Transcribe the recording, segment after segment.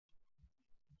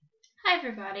Hi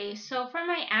everybody. So for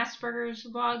my Asperger's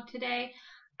vlog today,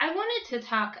 I wanted to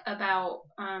talk about,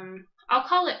 I'll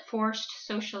call it forced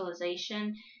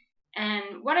socialization.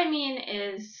 And what I mean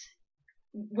is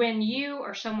when you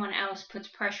or someone else puts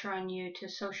pressure on you to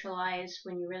socialize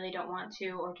when you really don't want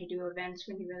to, or to do events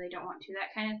when you really don't want to,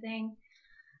 that kind of thing.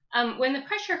 When the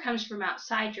pressure comes from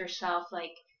outside yourself,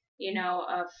 like,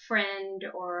 a friend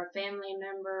or a family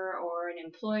member or an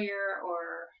employer or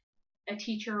a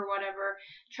teacher or whatever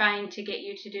trying to get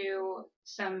you to do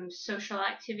some social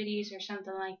activities or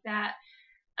something like that.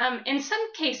 In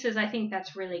some cases, I think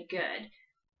that's really good.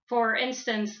 For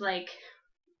instance, like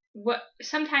what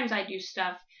sometimes I do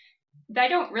stuff that I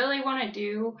don't really want to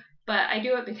do, but I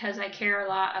do it because I care a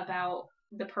lot about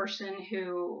the person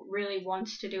who really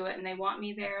wants to do it and they want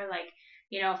me there. Like,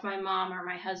 if my mom or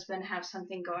my husband have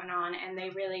something going on and they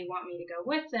really want me to go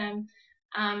with them,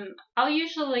 I'll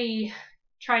usually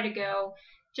try to go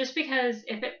just because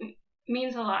if it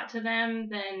means a lot to them,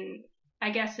 then I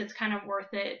guess it's kind of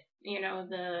worth it,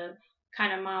 the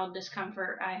kind of mild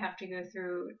discomfort I have to go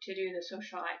through to do the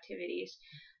social activities.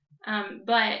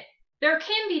 But there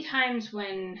can be times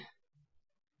when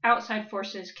outside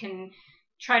forces can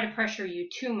try to pressure you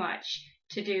too much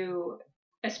to do,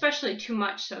 especially too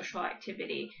much social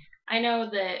activity. I know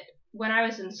that when I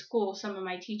was in school, some of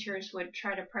my teachers would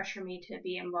try to pressure me to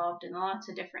be involved in lots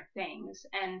of different things.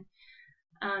 And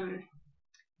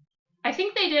I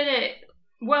think they did it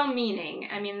well meaning.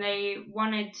 I mean, they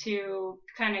wanted to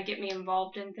kind of get me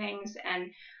involved in things.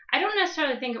 And I don't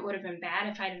necessarily think it would have been bad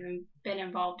if I'd been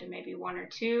involved in maybe one or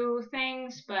two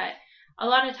things. But a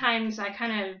lot of times I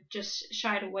kind of just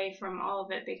shied away from all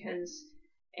of it because,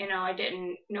 I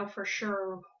didn't know for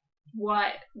sure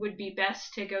what would be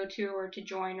best to go to or to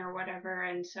join or whatever,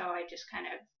 and so I just kind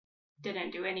of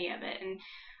didn't do any of it. And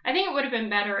I think it would have been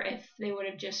better if they would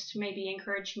have just maybe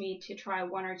encouraged me to try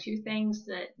one or two things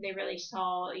that they really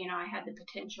saw, I had the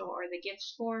potential or the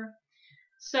gifts for.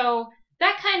 So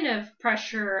that kind of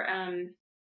pressure,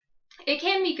 it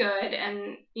can be good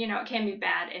and, it can be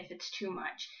bad if it's too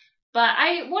much. But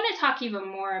I want to talk even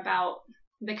more about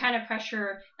the kind of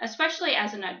pressure, especially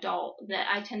as an adult, that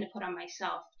I tend to put on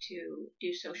myself to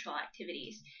do social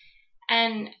activities.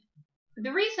 And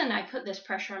the reason I put this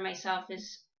pressure on myself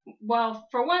is, well,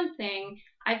 for one thing,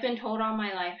 I've been told all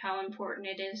my life how important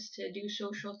it is to do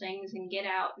social things and get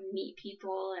out and meet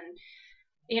people. And,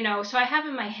 so I have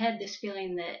in my head this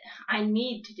feeling that I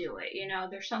need to do it.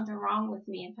 There's something wrong with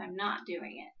me if I'm not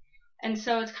doing it. And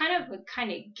so it's kind of a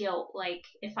kind of guilt, like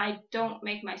if I don't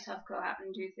make myself go out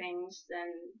and do things, then,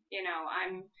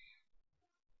 I'm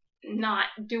not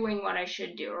doing what I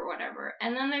should do or whatever.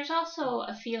 And then there's also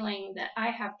a feeling that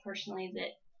I have personally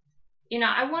that,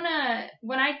 I want to,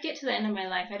 when I get to the end of my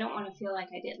life, I don't want to feel like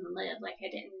I didn't live, like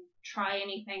I didn't try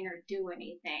anything or do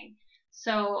anything.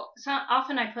 So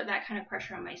often I put that kind of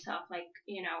pressure on myself, like,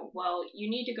 well, you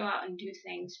need to go out and do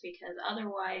things because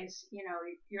otherwise,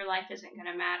 your life isn't going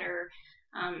to matter.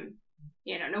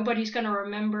 Nobody's going to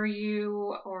remember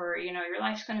you, or, your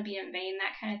life's going to be in vain,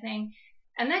 that kind of thing.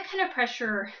 And that kind of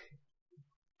pressure,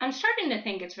 I'm starting to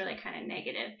think it's really kind of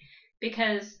negative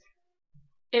because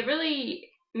it really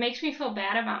makes me feel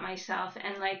bad about myself.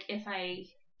 And like, if I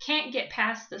can't get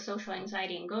past the social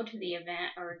anxiety and go to the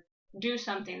event or do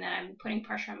something that I'm putting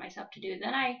pressure on myself to do,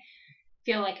 then I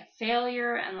feel like a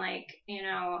failure and like,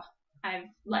 I've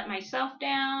let myself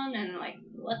down and like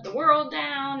let the world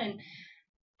down.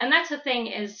 And that's the thing,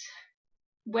 is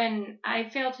when I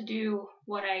fail to do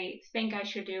what I think I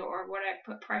should do or what I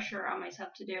put pressure on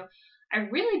myself to do, I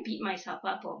really beat myself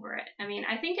up over it. I mean,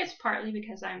 I think it's partly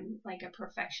because I'm like a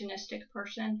perfectionistic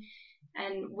person,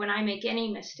 and when I make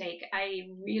any mistake, I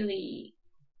really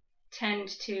tend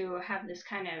to have this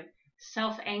kind of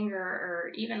self-anger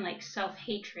or even like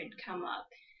self-hatred come up.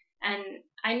 And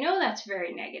I know that's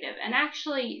very negative. And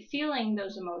actually feeling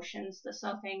those emotions, the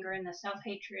self-anger and the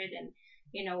self-hatred and,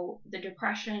 the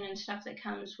depression and stuff that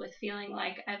comes with feeling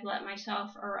like I've let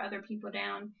myself or other people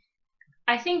down,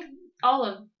 I think all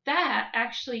of that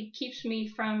actually keeps me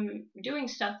from doing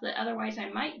stuff that otherwise I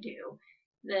might do.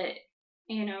 That,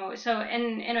 so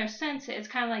in a sense, it's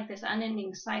kind of like this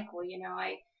unending cycle.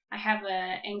 I have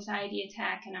an anxiety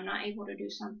attack and I'm not able to do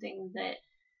something that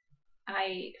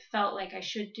I felt like I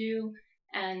should do.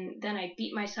 And then I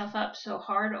beat myself up so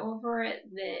hard over it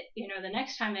that, the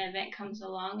next time an event comes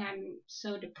along, I'm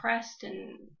so depressed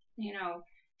and,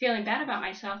 feeling bad about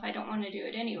myself, I don't want to do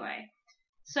it anyway.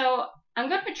 So I'm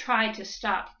going to try to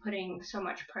stop putting so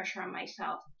much pressure on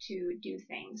myself to do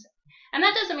things. And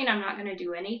that doesn't mean I'm not going to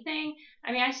do anything.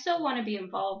 I mean, I still want to be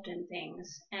involved in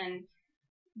things. And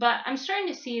But I'm starting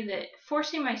to see that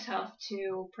forcing myself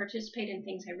to participate in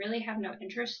things I really have no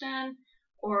interest in,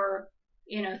 or,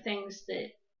 things that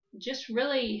just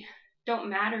really don't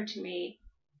matter to me,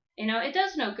 it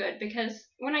does no good, because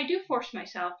when I do force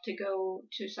myself to go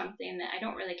to something that I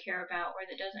don't really care about or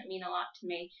that doesn't mean a lot to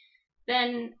me,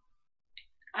 then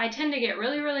I tend to get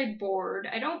really, really bored.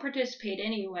 I don't participate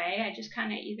anyway. I just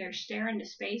kind of either stare into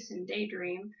space and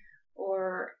daydream,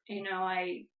 or,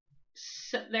 I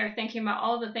sit there thinking about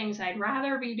all the things I'd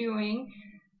rather be doing.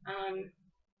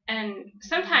 And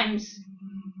sometimes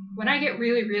when I get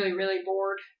really, really, really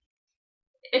bored,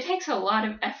 it takes a lot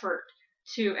of effort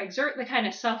to exert the kind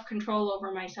of self-control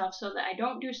over myself so that I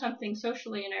don't do something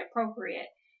socially inappropriate,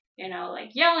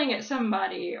 like yelling at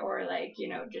somebody, or like,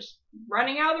 just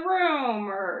running out of the room,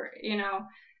 or,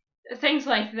 things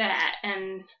like that.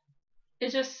 And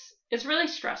it's really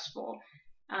stressful.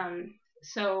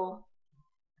 So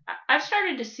I've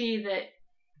started to see that,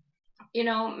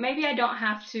 maybe I don't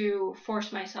have to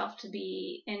force myself to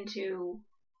be into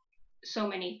so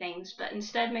many things, but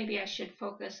instead maybe I should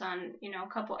focus on,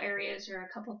 a couple areas or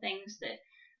a couple things that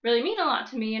really mean a lot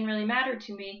to me and really matter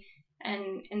to me,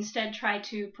 and instead try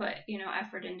to put,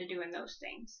 effort into doing those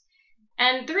things.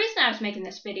 And the reason I was making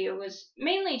this video was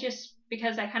mainly just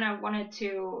because I kind of wanted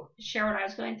to share what I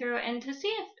was going through, and to see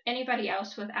if anybody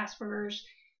else with Asperger's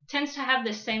tends to have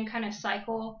this same kind of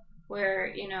cycle where,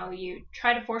 you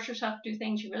try to force yourself to do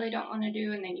things you really don't want to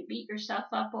do, and then you beat yourself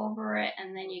up over it,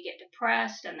 and then you get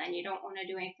depressed, and then you don't want to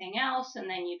do anything else, and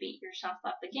then you beat yourself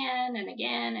up again and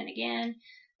again and again,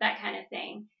 that kind of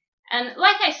thing. And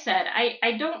like I said,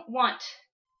 I don't want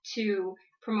to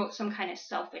promote some kind of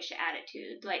selfish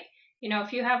attitude. Like,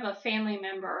 if you have a family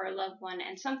member or a loved one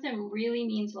and something really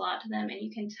means a lot to them, and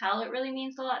you can tell it really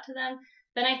means a lot to them,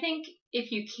 then I think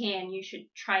if you can, you should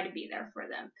try to be there for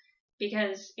them.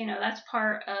 Because, that's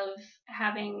part of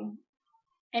having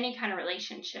any kind of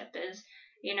relationship is,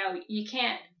 you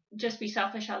can't just be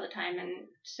selfish all the time and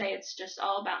say it's just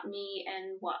all about me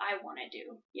and what I want to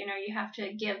do. You have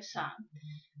to give some.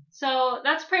 So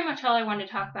that's pretty much all I wanted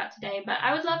to talk about today, but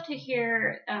I would love to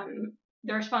hear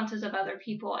the responses of other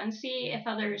people and see if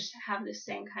others have the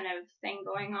same kind of thing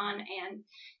going on, and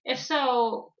if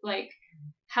so, like,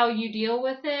 how you deal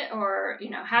with it, or,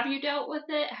 have you dealt with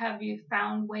it? Have you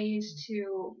found ways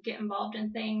to get involved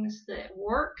in things that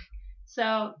work?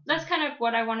 So that's kind of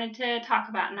what I wanted to talk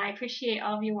about, and I appreciate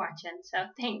all of you watching. So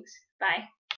thanks. Bye.